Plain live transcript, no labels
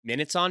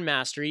Minutes on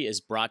Mastery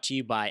is brought to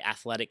you by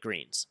Athletic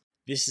Greens.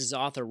 This is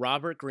author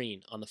Robert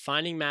Greene on the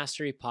Finding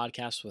Mastery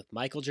podcast with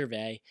Michael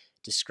Gervais,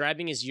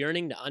 describing his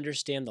yearning to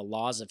understand the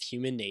laws of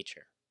human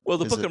nature. Well,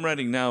 the book I'm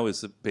writing now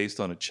is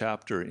based on a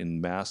chapter in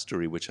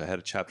Mastery, which I had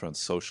a chapter on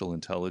social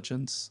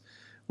intelligence,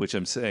 which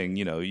I'm saying,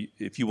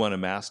 if you want to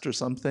master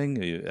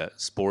something,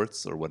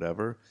 sports or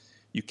whatever,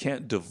 you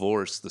can't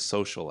divorce the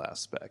social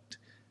aspect.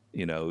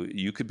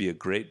 You could be a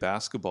great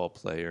basketball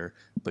player,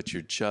 but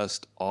you're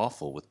just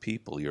awful with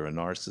people. You're a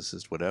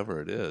narcissist, whatever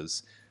it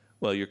is.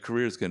 Well, your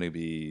career is going to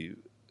be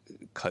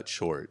cut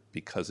short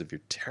because of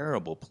your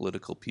terrible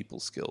political people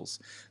skills.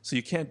 So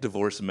you can't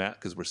divorce Matt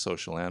because we're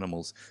social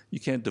animals. You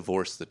can't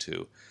divorce the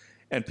two.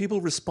 And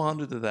people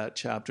responded to that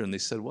chapter and they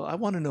said, well, I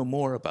want to know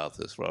more about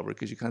this, Robert,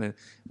 because I'm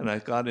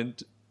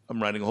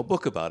writing a whole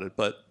book about it,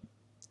 but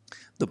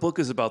the book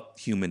is about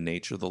human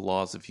nature, the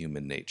laws of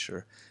human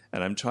nature.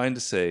 And I'm trying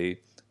to say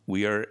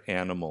we are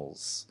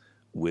animals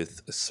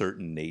with a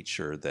certain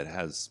nature that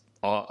has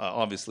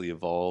obviously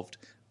evolved,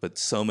 but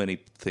so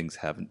many things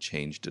haven't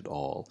changed at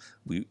all.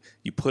 You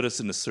put us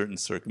in a certain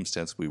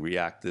circumstance, we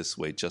react this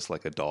way just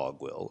like a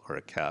dog will or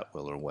a cat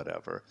will or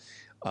whatever.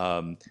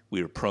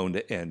 We are prone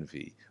to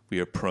envy. We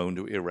are prone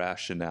to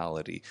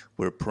irrationality.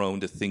 We're prone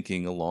to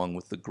thinking along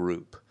with the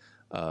group.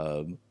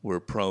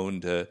 We're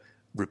prone to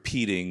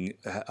repeating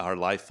our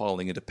life,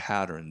 falling into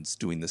patterns,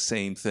 doing the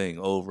same thing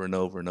over and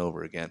over and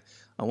over again.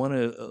 I want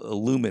to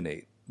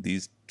illuminate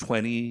these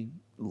 20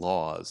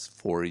 laws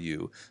for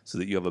you so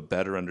that you have a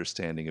better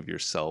understanding of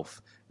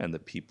yourself and the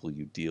people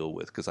you deal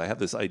with. Because I have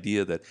this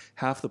idea that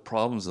half the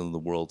problems in the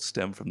world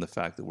stem from the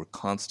fact that we're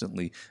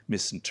constantly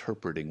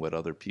misinterpreting what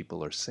other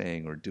people are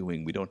saying or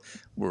doing.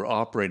 We're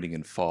operating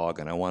in fog,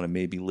 and I want to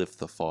maybe lift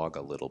the fog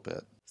a little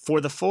bit.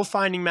 For the full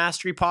Finding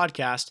Mastery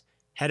podcast,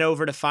 head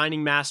over to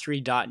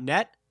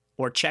findingmastery.net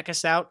or check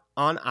us out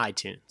on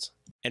iTunes.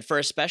 And for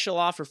a special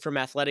offer from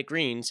Athletic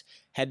Greens,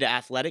 head to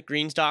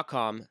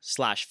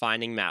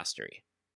athleticgreens.com/findingmastery.